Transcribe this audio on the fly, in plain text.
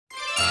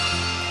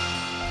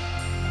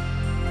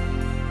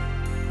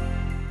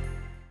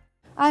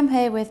I'm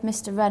here with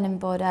Mr. Renan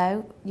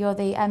Bourdeau. You're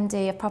the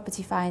MD of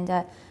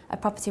Propertyfinder, a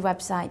property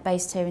website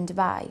based here in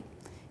Dubai.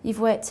 You've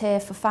worked here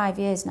for 5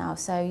 years now,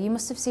 so you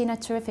must have seen a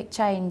terrific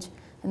change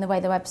in the way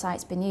the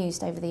website's been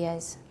used over the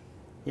years.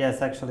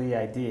 Yes, actually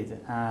I did.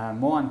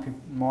 More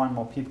and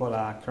more people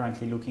are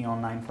currently looking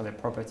online for their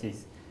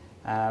properties.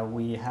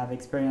 We have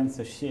experienced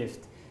a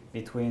shift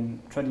between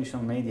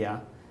traditional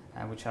media,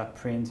 which are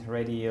print,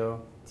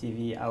 radio,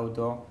 TV,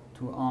 outdoor,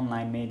 to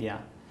online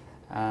media.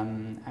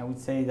 I would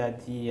say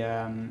that the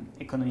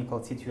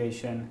economical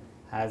situation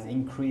has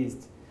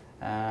increased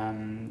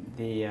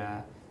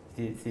the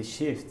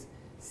shift,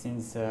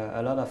 since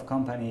a lot of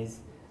companies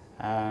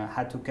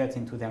had to cut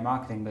into their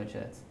marketing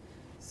budgets.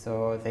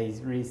 So they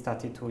really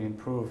started to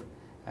improve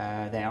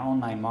their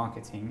online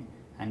marketing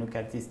and look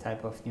at this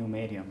type of new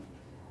medium.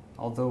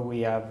 Although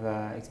we have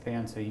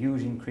experienced a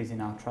huge increase in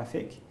our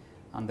traffic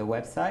on the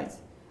website,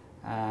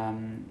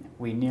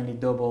 we nearly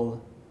doubled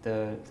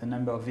the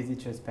number of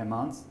visitors per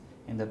month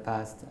in the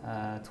past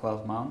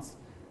 12 months,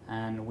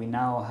 and we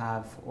now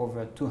have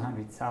over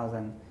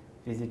 200,000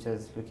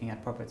 visitors looking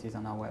at properties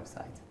on our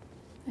website.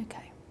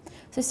 Okay.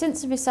 So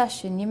since the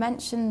recession, you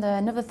mentioned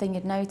another thing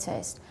you'd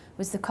noticed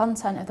was the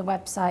content of the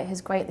website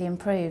has greatly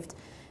improved.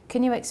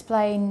 Can you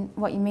explain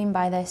what you mean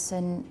by this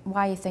and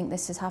why you think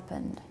this has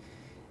happened?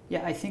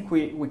 Yeah, I think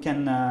we've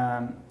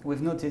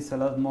noticed a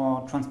lot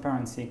more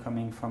transparency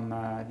coming from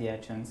the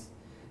agents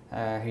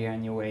here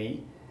in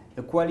UAE.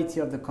 The quality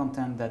of the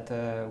content that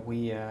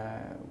we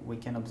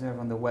can observe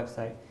on the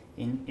website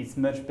is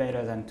much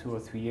better than 2 or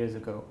 3 years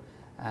ago.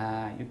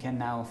 You can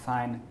now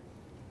find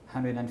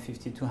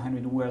 150,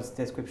 200 words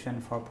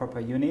description for a proper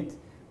unit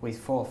with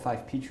 4 or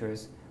 5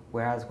 pictures,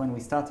 whereas when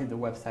we started the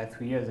website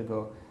 3 years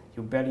ago,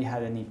 you barely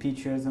had any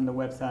pictures on the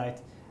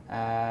website.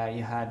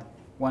 You had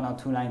 1 or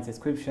 2 lines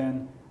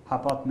description,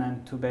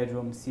 apartment,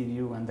 2-bedroom, sea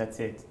view, and that's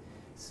it.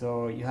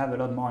 So you have a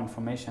lot more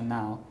information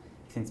now,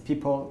 since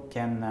people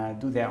can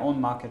do their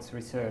own market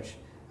research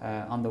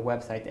on the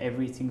website.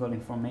 Every single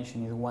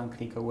information is 1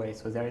 click away,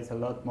 so there is a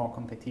lot more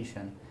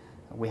competition.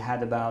 We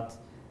had about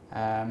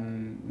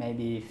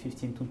maybe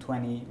 15 to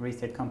 20 real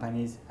estate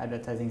companies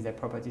advertising their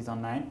properties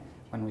online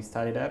when we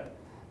started up.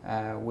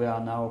 We are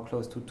now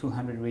close to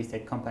 200 real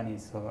estate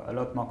companies, so a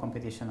lot more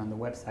competition on the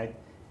website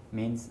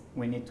means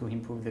we need to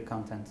improve the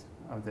content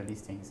of the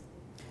listings.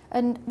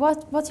 And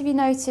what have you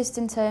noticed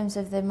in terms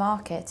of the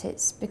market?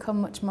 It's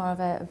become much more of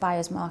a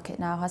buyer's market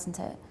now, hasn't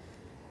it?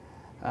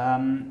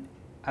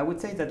 I would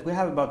say that we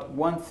have about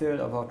 1/3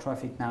 of our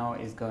traffic now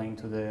is going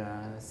to the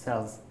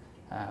sales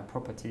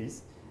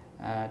properties.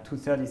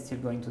 2/3 is still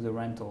going to the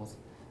rentals.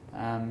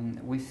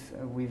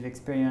 We've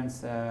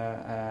experienced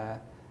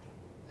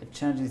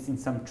changes in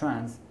some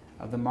trends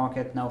of the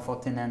market now for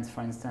tenants.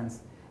 For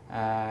instance,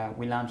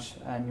 we launched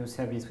a new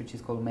service which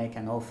is called Make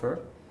an Offer,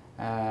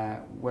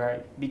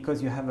 where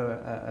because you have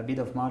a bit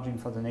of margin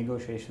for the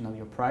negotiation of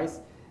your price,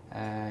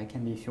 it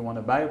can be if you want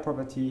to buy a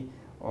property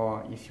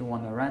or if you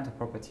want to rent a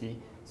property.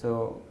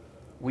 So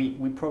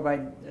we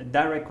provide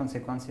direct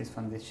consequences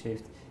from this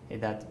shift,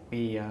 that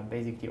we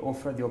basically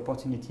offer the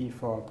opportunity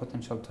for a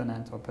potential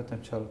tenant or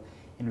potential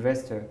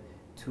investor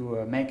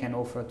to make an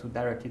offer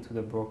directly to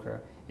the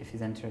broker if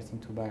he's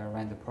interested to buy or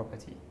rent a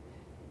property.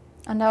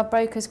 And are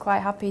brokers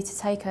quite happy to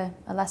take a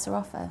lesser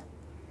offer?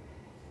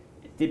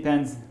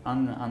 Depends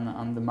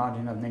on the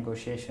margin of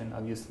negotiation,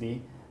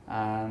 obviously,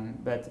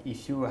 but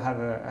if you have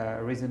a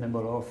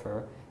reasonable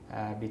offer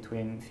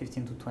between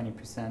 15 to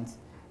 20%,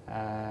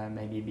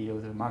 maybe below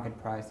the market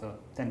price or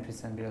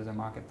 10% below the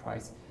market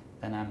price,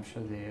 then I'm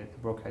sure the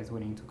broker is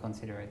willing to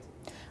consider it.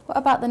 What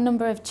about the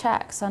number of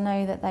checks? I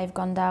know that they've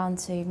gone down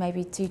to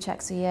maybe 2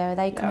 checks a year. Are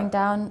they coming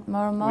down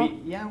more and more?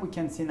 We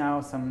can see now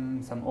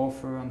some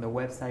offer on the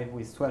website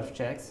with 12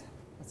 checks.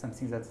 That's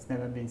something that's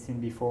never been seen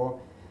before.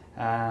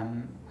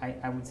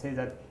 I would say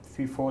that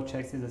 3-4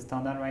 checks is the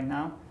standard right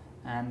now,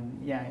 and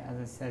yeah, as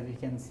I said, you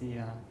can see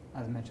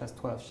as much as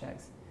 12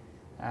 checks.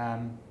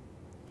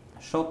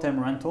 Short-term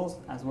rentals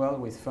as well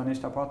with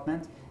furnished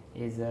apartment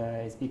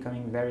is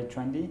becoming very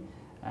trendy,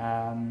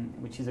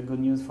 which is a good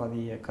news for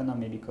the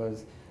economy,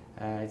 because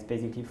it's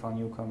basically for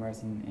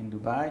newcomers in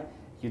Dubai.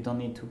 You don't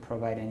need to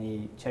provide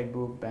any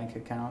checkbook, bank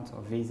account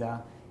or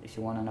visa if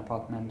you want an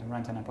apartment,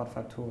 rent an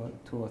apartment for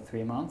 2 or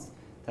 3 months.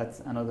 That's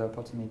another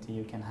opportunity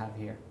you can have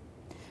here.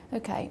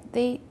 Okay,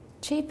 the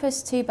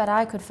cheapest 2-bed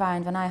I could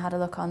find when I had a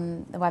look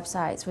on the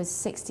websites was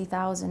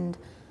 60,000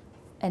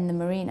 in the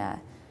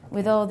marina. Okay.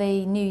 With all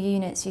the new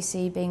units you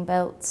see being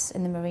built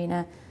in the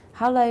marina,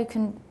 how low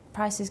can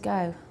prices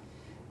go?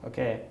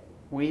 Okay,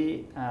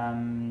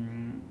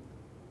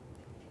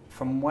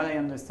 from what I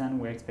understand,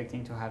 we're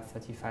expecting to have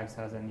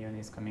 35,000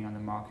 units coming on the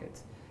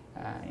market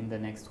in the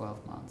next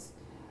 12 months.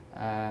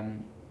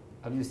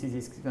 Obviously,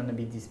 this is going to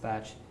be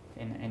dispatched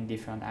in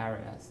different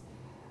areas.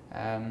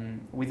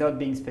 Without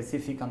being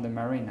specific on the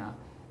marina,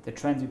 the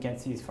trends you can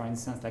see is, for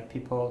instance, like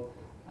people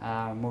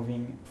are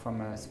moving from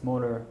a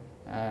smaller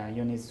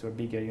units to a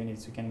bigger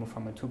units. You can move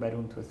from a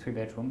 2-bedroom to a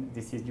 3-bedroom.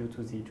 This is due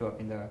to the drop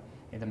in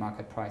the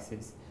market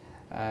prices.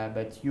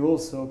 But you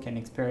also can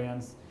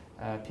experience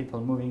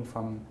people moving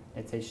from,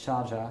 let's say,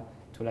 Sharjah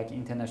to like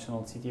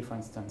international city, for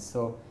instance.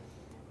 So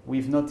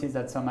we've noticed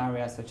that some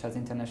areas such as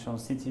international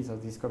cities or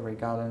discovery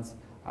gardens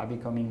are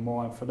becoming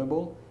more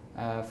affordable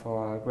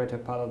for a greater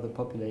part of the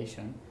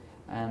population.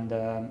 And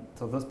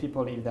so those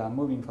people, if they are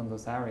moving from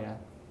those areas,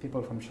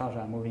 people from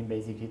Sharjah are moving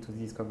basically to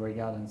discovery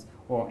gardens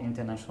or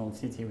international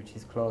city, which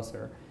is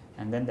closer.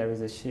 And then there is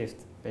a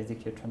shift,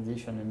 basically a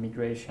transition, a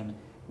migration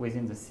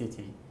within the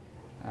city.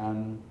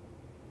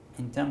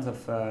 In terms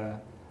of,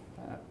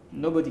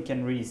 nobody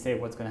can really say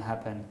what's going to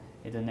happen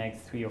in the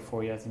next 3 or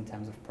 4 years in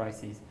terms of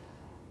prices.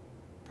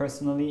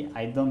 Personally,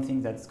 I don't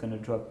think that's going to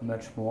drop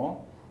much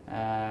more.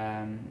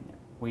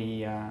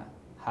 We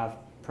have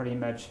pretty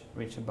much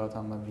reached the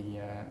bottom of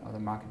the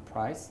market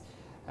price,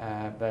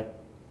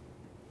 but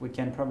we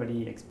can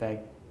probably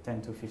expect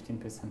 10 to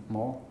 15%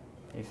 more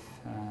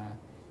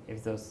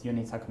if those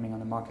units are coming on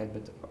the market,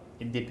 but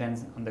it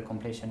depends on the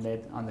completion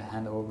date, on the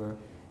handover,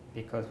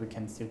 because we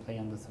can still play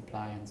on the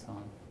supply and so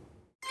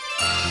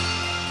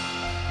on.